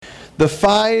the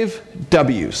 5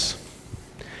 W's.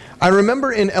 I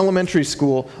remember in elementary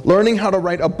school learning how to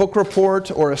write a book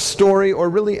report or a story or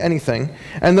really anything,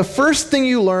 and the first thing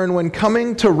you learn when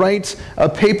coming to write a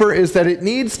paper is that it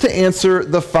needs to answer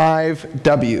the 5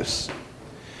 W's.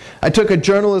 I took a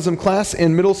journalism class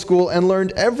in middle school and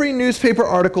learned every newspaper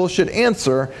article should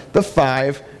answer the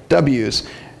 5 W's.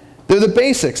 They're the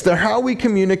basics. They're how we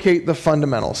communicate the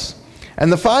fundamentals.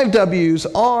 And the 5 W's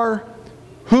are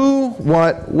who,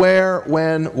 what, where,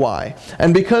 when, why.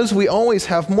 And because we always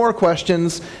have more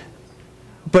questions,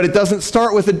 but it doesn't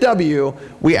start with a W,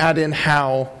 we add in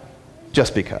how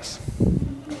just because.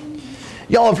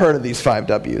 Y'all have heard of these 5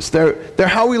 W's. They're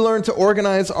how we learn to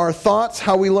organize our thoughts,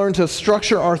 how we learn to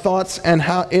structure our thoughts, and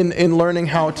how in learning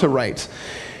how to write.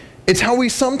 It's how we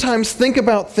sometimes think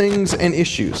about things and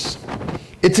issues.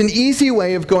 It's an easy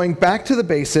way of going back to the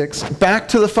basics, back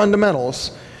to the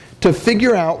fundamentals, to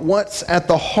figure out what's at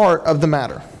the heart of the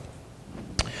matter.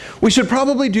 We should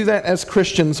probably do that as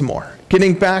Christians more,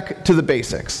 getting back to the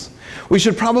basics. We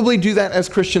should probably do that as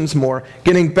Christians more,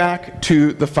 getting back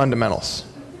to the fundamentals.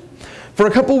 For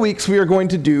a couple weeks, we are going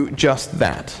to do just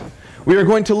that. We are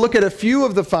going to look at a few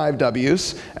of the 5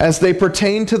 W's as they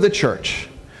pertain to the church.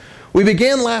 We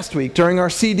began last week during our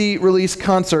CD release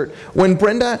concert when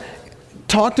Brenda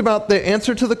talked about the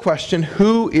answer to the question,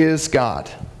 who is God?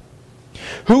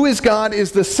 Who is God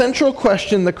is the central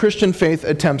question the Christian faith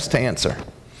attempts to answer.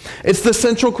 It's the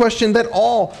central question that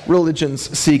all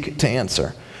religions seek to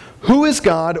answer. Who is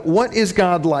God? What is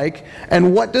God like?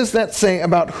 And what does that say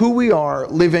about who we are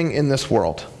living in this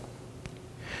world?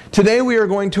 Today we are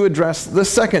going to address the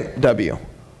second W.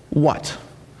 What?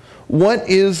 What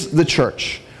is the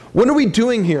church? What are we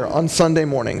doing here on Sunday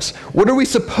mornings? What are we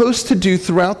supposed to do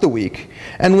throughout the week?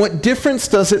 And what difference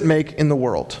does it make in the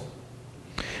world?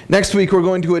 Next week, we're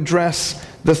going to address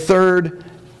the third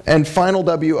and final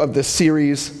W of this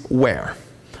series, where.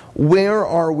 Where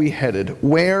are we headed?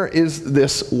 Where is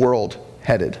this world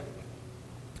headed?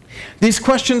 These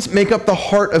questions make up the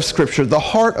heart of Scripture, the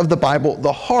heart of the Bible,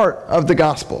 the heart of the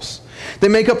Gospels. They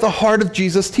make up the heart of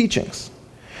Jesus' teachings.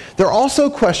 They're also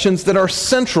questions that are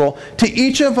central to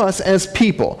each of us as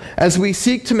people as we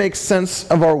seek to make sense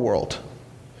of our world.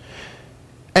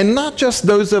 And not just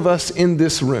those of us in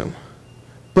this room,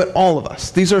 but all of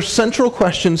us. These are central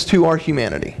questions to our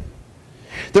humanity.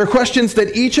 They're questions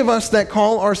that each of us that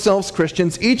call ourselves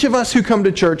Christians, each of us who come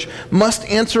to church, must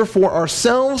answer for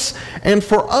ourselves and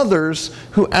for others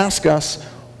who ask us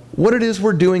what it is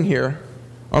we're doing here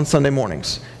on Sunday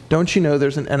mornings. Don't you know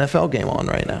there's an NFL game on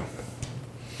right now?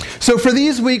 So for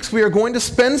these weeks, we are going to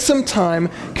spend some time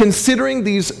considering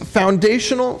these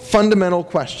foundational, fundamental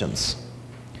questions.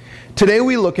 Today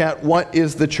we look at what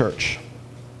is the church?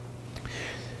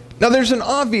 Now there's an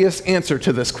obvious answer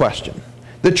to this question.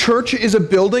 The church is a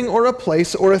building or a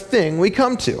place or a thing we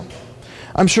come to.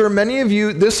 I'm sure many of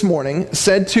you this morning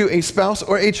said to a spouse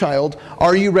or a child,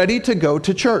 "Are you ready to go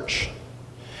to church?"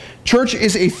 Church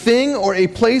is a thing or a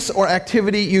place or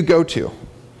activity you go to.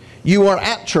 You are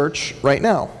at church right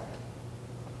now.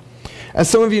 As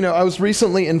some of you know, I was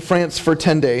recently in France for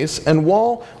 10 days, and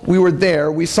while we were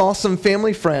there, we saw some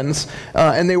family friends,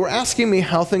 and they were asking me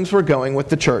how things were going with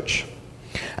the church.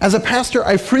 As a pastor,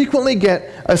 I frequently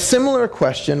get a similar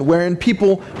question wherein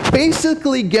people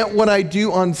basically get what I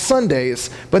do on Sundays,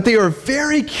 but they are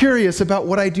very curious about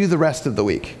what I do the rest of the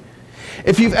week.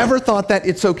 If you've ever thought that,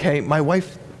 it's okay. My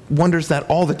wife wonders that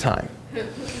all the time.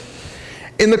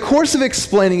 In the course of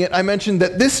explaining it, I mentioned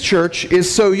that this church is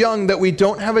so young that we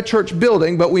don't have a church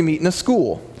building, but we meet in a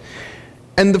school.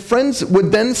 And the friends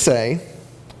would then say,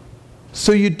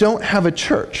 "So you don't have a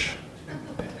church?"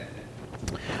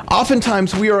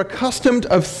 Oftentimes, we are accustomed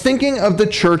of thinking of the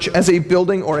church as a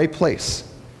building or a place.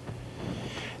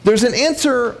 There's an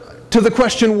answer to the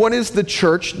question, what is the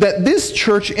church, that this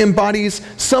church embodies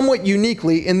somewhat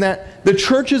uniquely in that the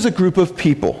church is a group of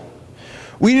people.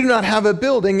 We do not have a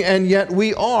building, and yet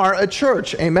we are a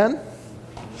church. Amen?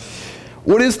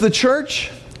 What is the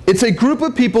church? It's a group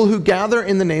of people who gather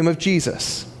in the name of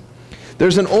Jesus.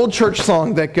 There's an old church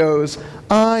song that goes,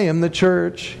 "I am the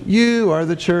church, you are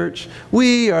the church,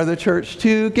 we are the church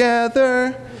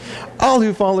together. All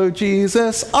who follow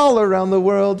Jesus all around the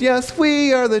world, yes,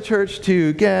 we are the church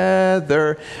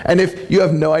together." And if you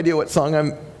have no idea what song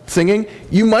I'm singing,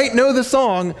 you might know the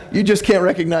song, you just can't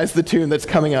recognize the tune that's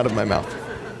coming out of my mouth.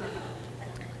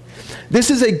 This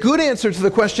is a good answer to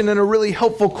the question and a really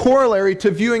helpful corollary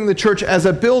to viewing the church as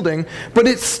a building, but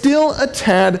it's still a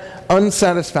tad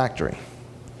unsatisfactory.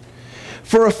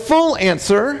 For a full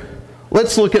answer,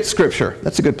 Let's look at Scripture.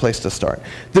 That's a good place to start.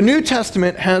 The New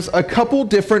Testament has a couple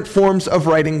different forms of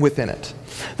writing within it.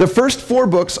 The first 4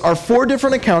 books are 4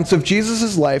 different accounts of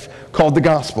Jesus' life called the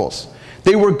Gospels.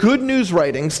 They were good news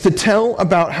writings to tell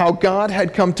about how God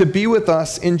had come to be with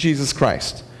us in Jesus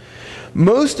Christ.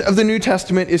 Most of the New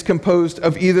Testament is composed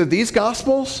of either these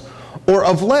Gospels or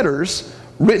of letters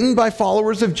written by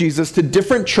followers of Jesus to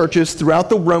different churches throughout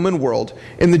the Roman world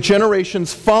in the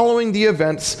generations following the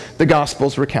events the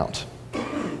Gospels recount.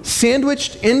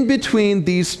 Sandwiched in between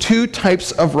these 2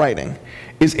 types of writing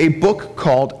is a book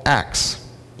called Acts.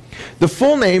 The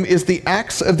full name is the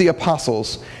Acts of the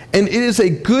Apostles, and it is a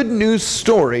good news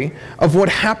story of what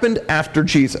happened after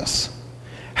Jesus.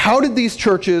 How did these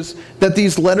churches that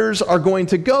these letters are going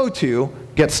to go to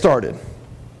get started?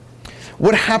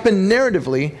 What happened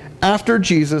narratively after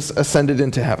Jesus ascended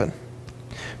into heaven?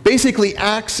 Basically,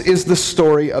 Acts is the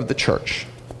story of the church.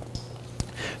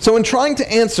 So in trying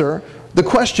to answer the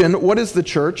question, what is the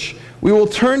church? We will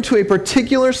turn to a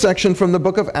particular section from the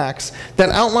book of Acts that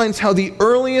outlines how the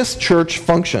earliest church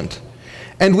functioned.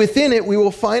 And within it, we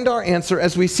will find our answer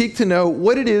as we seek to know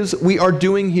what it is we are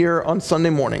doing here on Sunday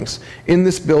mornings in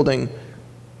this building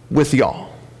with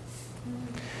y'all.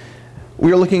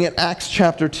 We are looking at Acts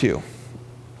chapter 2.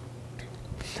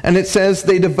 And it says,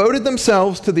 "They devoted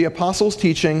themselves to the apostles'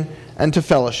 teaching and to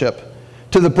fellowship,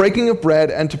 to the breaking of bread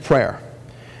and to prayer.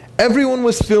 Everyone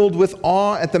was filled with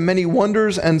awe at the many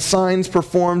wonders and signs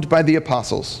performed by the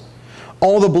apostles.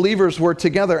 All the believers were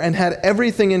together and had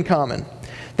everything in common.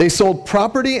 They sold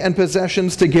property and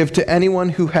possessions to give to anyone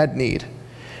who had need.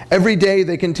 Every day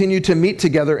they continued to meet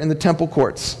together in the temple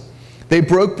courts. They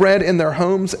broke bread in their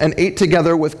homes and ate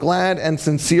together with glad and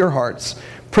sincere hearts,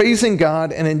 praising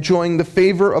God and enjoying the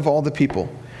favor of all the people.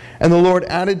 And the Lord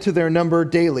added to their number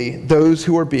daily those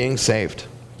who were being saved."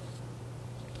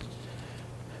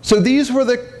 So these were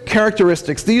the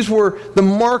characteristics, these were the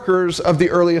markers of the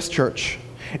earliest church.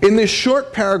 In this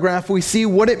short paragraph, we see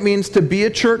what it means to be a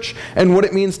church and what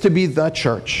it means to be the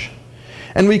church.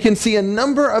 And we can see a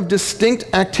number of distinct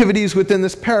activities within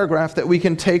this paragraph that we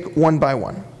can take one by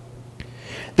one.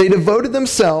 They devoted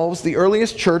themselves, the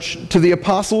earliest church, to the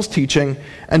apostles' teaching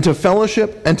and to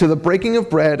fellowship and to the breaking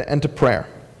of bread and to prayer.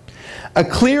 A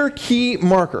clear key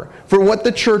marker for what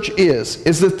the church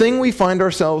is the thing we find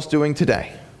ourselves doing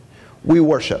today. We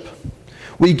worship.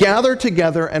 We gather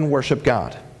together and worship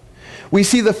God. We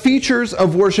see the features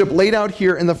of worship laid out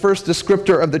here in the first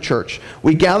descriptor of the church.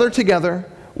 We gather together,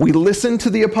 we listen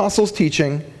to the apostles'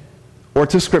 teaching, or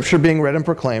to Scripture being read and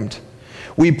proclaimed.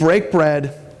 We break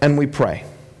bread and we pray.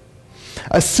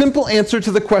 A simple answer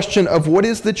to the question of what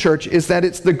is the church is that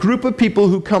it's the group of people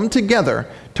who come together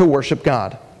to worship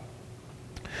God.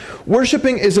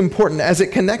 Worshiping is important as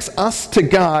it connects us to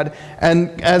God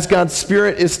and as God's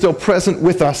Spirit is still present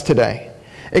with us today.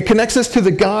 It connects us to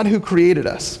the God who created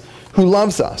us, who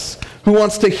loves us, who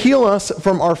wants to heal us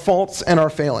from our faults and our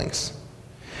failings.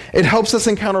 It helps us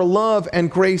encounter love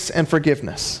and grace and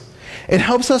forgiveness. It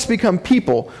helps us become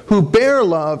people who bear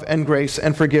love and grace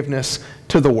and forgiveness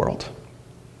to the world.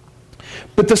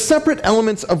 But the separate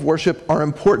elements of worship are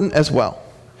important as well.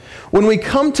 When we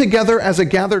come together as a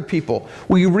gathered people,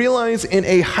 we realize in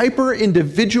a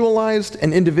hyper-individualized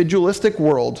and individualistic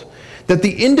world that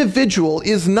the individual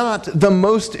is not the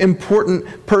most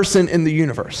important person in the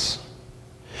universe.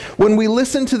 When we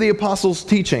listen to the apostles'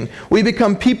 teaching, we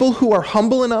become people who are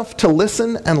humble enough to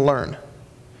listen and learn.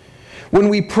 When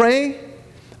we pray,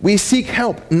 we seek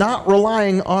help, not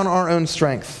relying on our own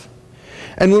strength.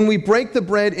 And when we break the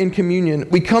bread in communion,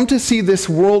 we come to see this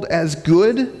world as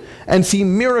good and see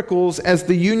miracles as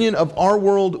the union of our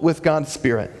world with God's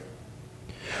Spirit.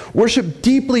 Worship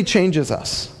deeply changes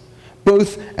us,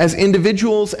 both as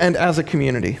individuals and as a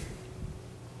community.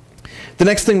 The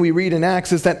next thing we read in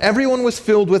Acts is that everyone was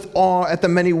filled with awe at the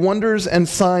many wonders and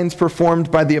signs performed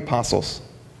by the apostles.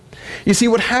 You see,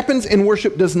 what happens in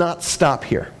worship does not stop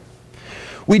here.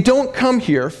 We don't come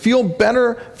here, feel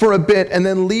better for a bit, and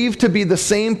then leave to be the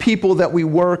same people that we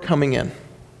were coming in.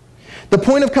 The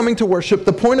point of coming to worship,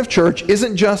 the point of church,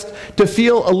 isn't just to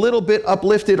feel a little bit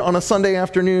uplifted on a Sunday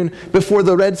afternoon before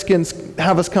the Redskins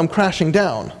have us come crashing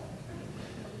down.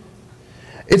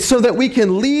 It's so that we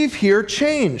can leave here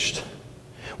changed.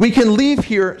 We can leave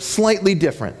here slightly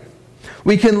different.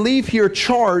 We can leave here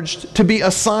charged to be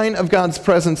a sign of God's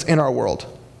presence in our world.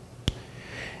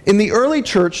 In the early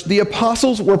church, the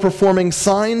apostles were performing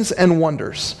signs and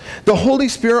wonders. The Holy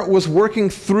Spirit was working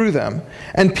through them,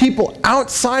 and people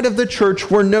outside of the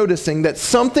church were noticing that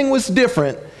something was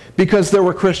different because there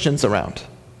were Christians around.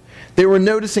 They were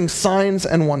noticing signs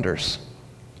and wonders.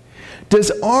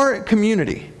 Does our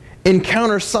community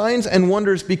encounter signs and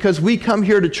wonders because we come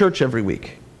here to church every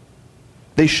week.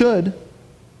 They should.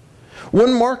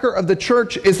 One marker of the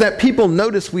church is that people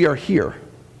notice we are here.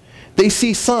 They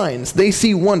see signs, they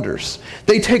see wonders.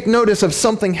 They take notice of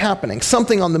something happening,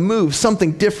 something on the move,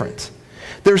 something different.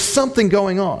 There's something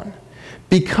going on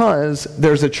because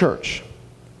there's a church.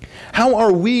 How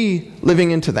are we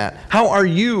living into that? How are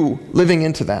you living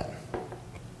into that?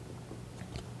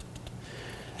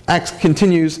 Acts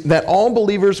continues that all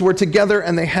believers were together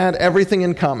and they had everything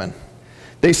in common.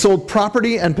 They sold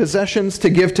property and possessions to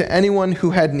give to anyone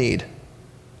who had need.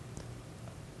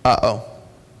 Uh-oh.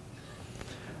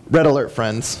 Red alert,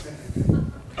 friends.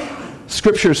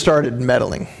 Scripture started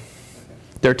meddling.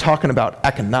 They're talking about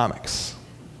economics.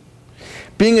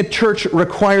 Being a church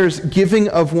requires giving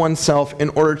of oneself in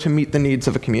order to meet the needs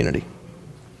of a community.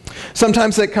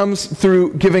 Sometimes that comes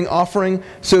through giving offering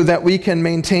so that we can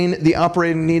maintain the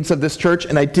operating needs of this church.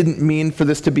 And I didn't mean for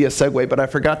this to be a segue, but I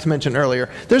forgot to mention earlier,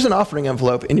 there's an offering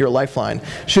envelope in your Lifeline.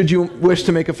 Should you wish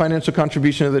to make a financial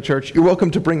contribution to the church, you're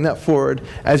welcome to bring that forward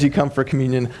as you come for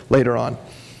communion later on.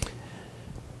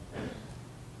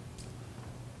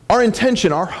 Our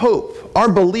intention, our hope,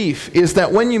 our belief is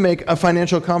that when you make a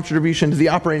financial contribution to the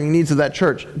operating needs of that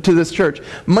church, to this church,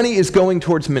 money is going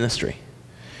towards ministry.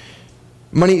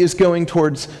 Money is going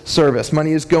towards service.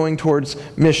 Money is going towards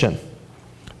mission.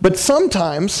 But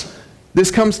sometimes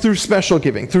this comes through special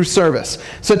giving, through service,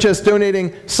 such as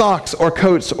donating socks or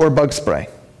coats or bug spray.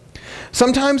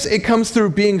 Sometimes it comes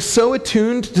through being so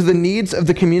attuned to the needs of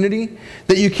the community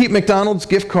that you keep McDonald's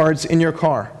gift cards in your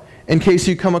car in case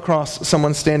you come across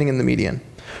someone standing in the median.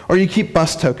 Or you keep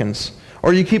bus tokens.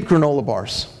 Or you keep granola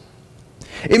bars.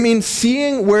 It means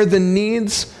seeing where the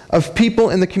needs of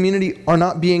people in the community are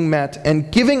not being met and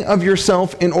giving of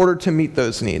yourself in order to meet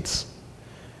those needs.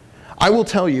 I will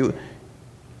tell you,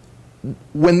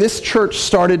 when this church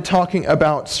started talking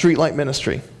about streetlight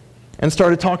ministry and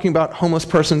started talking about homeless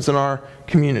persons in our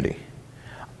community,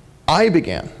 I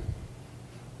began,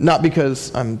 not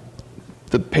because I'm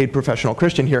the paid professional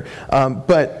Christian here,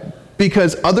 but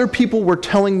because other people were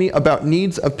telling me about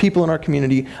needs of people in our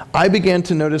community, I began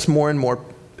to notice more and more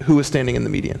who was standing in the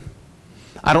median.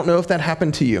 I don't know if that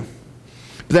happened to you,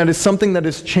 but that is something that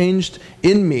has changed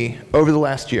in me over the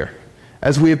last year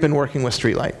as we have been working with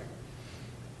Streetlight.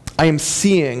 I am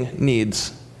seeing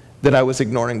needs that I was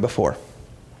ignoring before.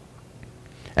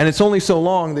 And it's only so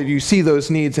long that you see those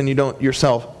needs and you don't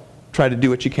yourself try to do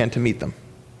what you can to meet them.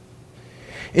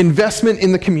 Investment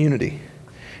in the community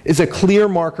is a clear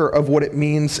marker of what it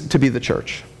means to be the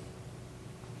church.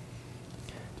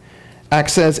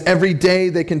 Acts says, every day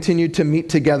they continued to meet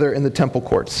together in the temple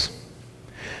courts.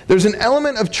 There's an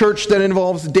element of church that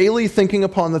involves daily thinking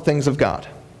upon the things of God.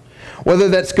 Whether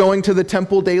that's going to the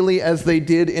temple daily as they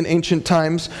did in ancient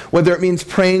times, whether it means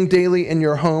praying daily in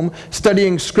your home,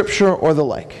 studying scripture, or the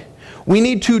like. We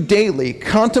need to daily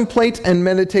contemplate and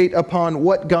meditate upon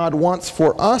what God wants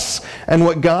for us and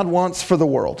what God wants for the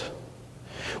world.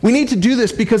 We need to do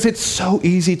this because it's so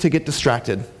easy to get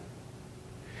distracted.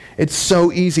 It's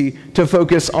so easy to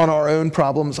focus on our own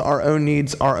problems, our own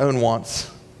needs, our own wants.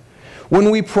 When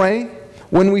we pray,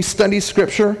 when we study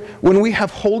scripture, when we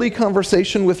have holy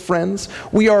conversation with friends,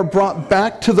 we are brought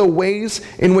back to the ways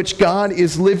in which God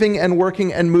is living and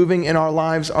working and moving in our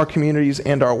lives, our communities,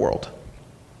 and our world.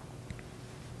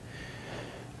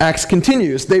 Acts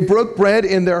continues, they broke bread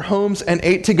in their homes and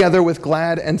ate together with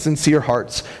glad and sincere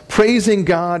hearts, praising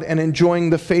God and enjoying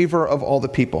the favor of all the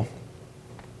people.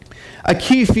 A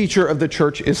key feature of the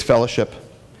church is fellowship.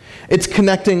 It's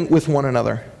connecting with one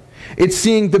another. It's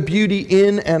seeing the beauty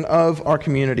in and of our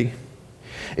community.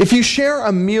 If you share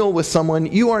a meal with someone,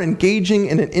 you are engaging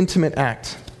in an intimate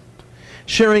act.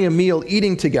 Sharing a meal,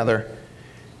 eating together,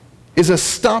 is a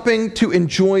stopping to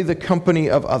enjoy the company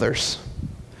of others.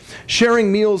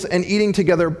 Sharing meals and eating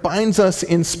together binds us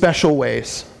in special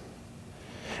ways.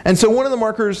 And so one of the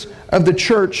markers of the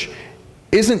church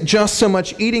isn't just so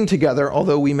much eating together,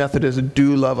 although we Methodists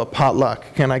do love a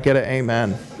potluck. Can I get an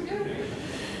amen?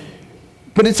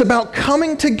 But it's about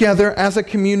coming together as a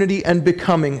community and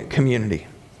becoming community.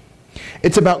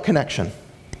 It's about connection.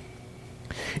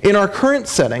 In our current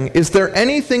setting, is there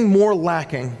anything more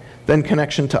lacking than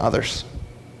connection to others?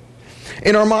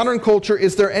 In our modern culture,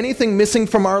 is there anything missing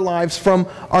from our lives, from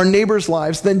our neighbors'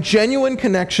 lives, than genuine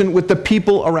connection with the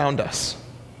people around us?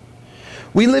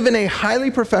 We live in a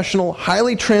highly professional,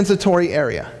 highly transitory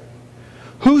area.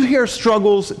 Who here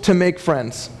struggles to make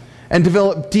friends and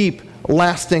develop deep,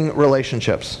 lasting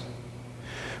relationships?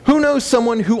 Who knows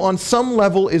someone who on some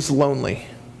level is lonely?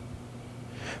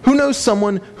 Who knows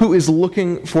someone who is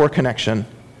looking for connection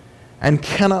and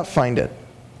cannot find it?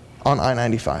 on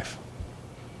I-95.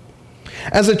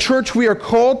 As a church, we are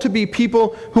called to be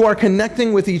people who are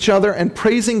connecting with each other and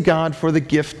praising God for the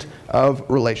gift of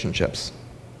relationships.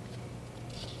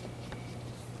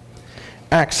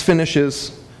 Acts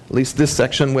finishes, at least this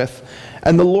section, with,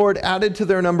 "And the Lord added to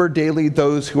their number daily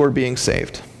those who are being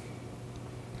saved."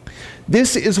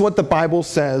 This is what the Bible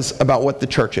says about what the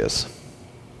church is.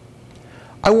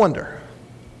 I wonder,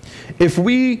 if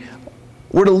we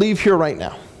were to leave here right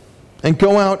now and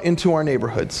go out into our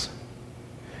neighborhoods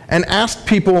and ask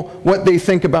people what they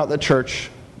think about the church,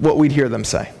 what we'd hear them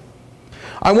say.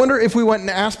 I wonder if we went and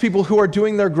asked people who are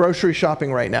doing their grocery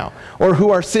shopping right now, or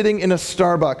who are sitting in a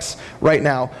Starbucks right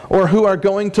now, or who are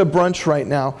going to brunch right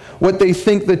now, what they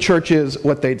think the church is,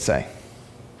 what they'd say.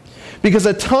 Because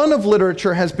a ton of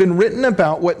literature has been written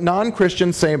about what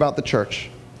non-Christians say about the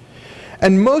church.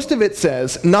 And most of it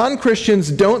says non-Christians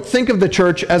don't think of the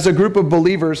church as a group of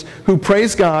believers who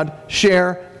praise God,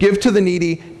 share, give to the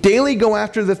needy, daily go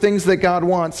after the things that God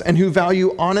wants, and who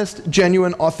value honest,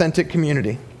 genuine, authentic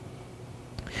community.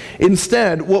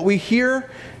 Instead, what we hear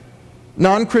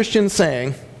non-Christians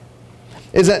saying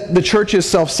is that the church is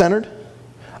self-centered,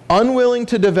 unwilling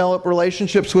to develop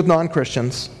relationships with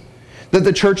non-Christians, that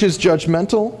the church is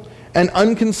judgmental, and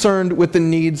unconcerned with the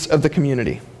needs of the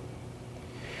community.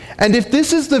 And if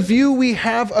this is the view we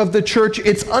have of the church,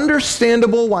 it's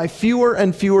understandable why fewer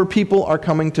and fewer people are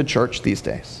coming to church these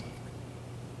days.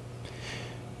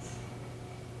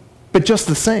 But just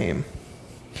the same,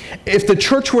 if the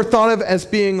church were thought of as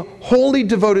being wholly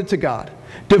devoted to God,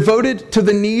 devoted to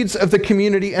the needs of the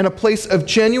community, and a place of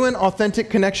genuine, authentic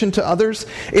connection to others,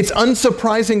 it's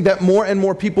unsurprising that more and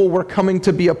more people were coming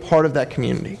to be a part of that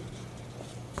community.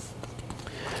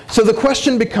 So the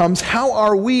question becomes, how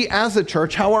are we as a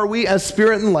church, how are we as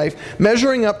Spirit and Life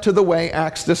measuring up to the way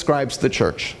Acts describes the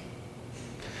church?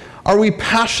 Are we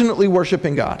passionately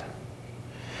worshiping God?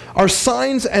 Are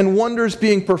signs and wonders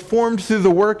being performed through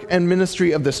the work and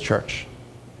ministry of this church?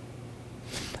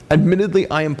 Admittedly,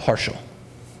 I am partial,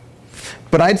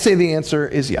 but I'd say the answer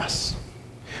is yes.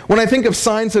 When I think of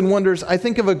signs and wonders, I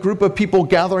think of a group of people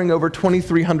gathering over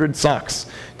 2,300 socks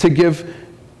to give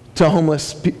to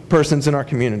homeless persons in our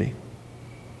community.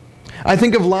 I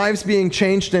think of lives being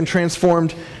changed and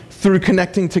transformed through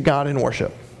connecting to God in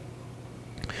worship.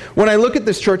 When I look at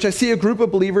this church, I see a group of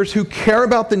believers who care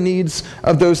about the needs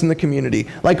of those in the community,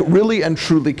 like really and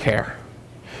truly care,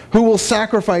 who will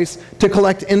sacrifice to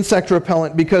collect insect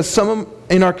repellent because some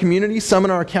in our community, some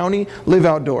in our county, live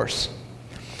outdoors.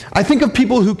 I think of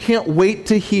people who can't wait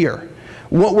to hear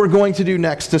what we're going to do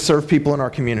next to serve people in our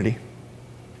community.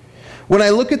 When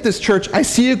I look at this church, I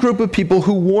see a group of people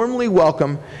who warmly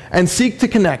welcome and seek to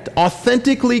connect,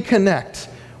 authentically connect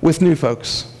with new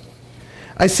folks.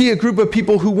 I see a group of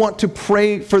people who want to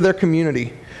pray for their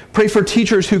community, pray for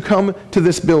teachers who come to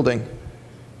this building.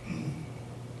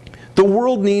 The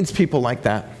world needs people like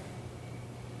that.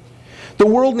 The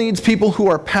world needs people who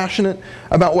are passionate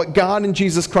about what God and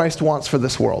Jesus Christ wants for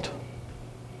this world.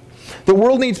 The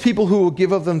world needs people who will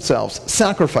give of themselves,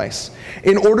 sacrifice,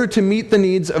 in order to meet the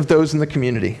needs of those in the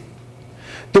community.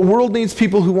 The world needs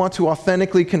people who want to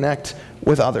authentically connect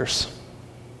with others.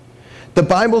 The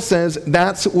Bible says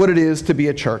that's what it is to be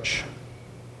a church.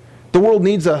 The world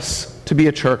needs us to be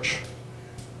a church.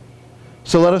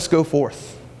 So let us go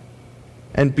forth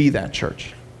and be that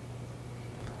church.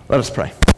 Let us pray.